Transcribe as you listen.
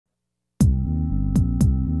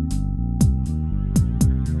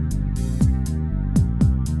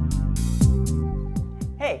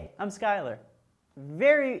I'm Skylar.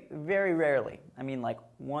 Very, very rarely, I mean like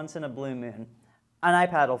once in a blue moon, an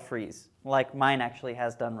iPad will freeze, like mine actually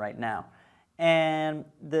has done right now. And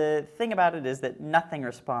the thing about it is that nothing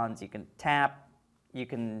responds. You can tap, you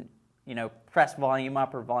can, press volume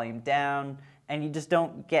up or volume down, and you just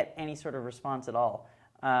don't get any sort of response at all.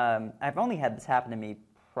 I've only had this happen to me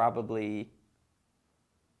probably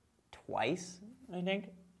twice, I think,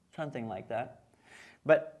 something like that.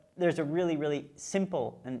 But there's a really, really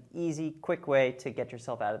simple and easy, quick way to get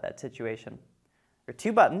yourself out of that situation. There are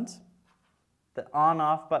two buttons, the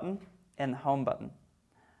on-off button and the home button.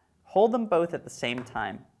 Hold them both at the same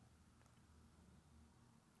time.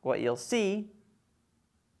 What you'll see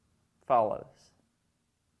follows.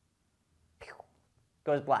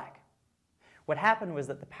 Goes black. What happened was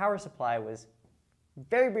that the power supply was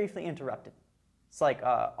very briefly interrupted. It's like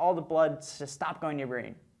all the blood just stopped going to your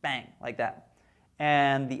brain. Bang, like that.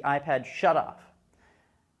 And the iPad shut off.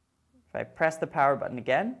 If I press the power button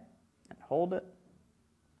again and hold it,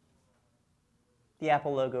 the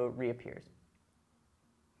Apple logo reappears.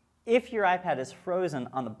 If your iPad is frozen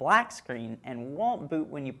on the black screen and won't boot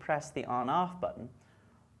when you press the on-off button,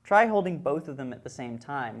 try holding both of them at the same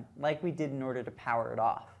time, like we did in order to power it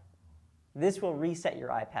off. This will reset your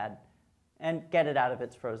iPad and get it out of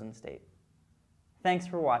its frozen state. Thanks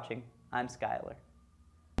for watching. I'm Skylar.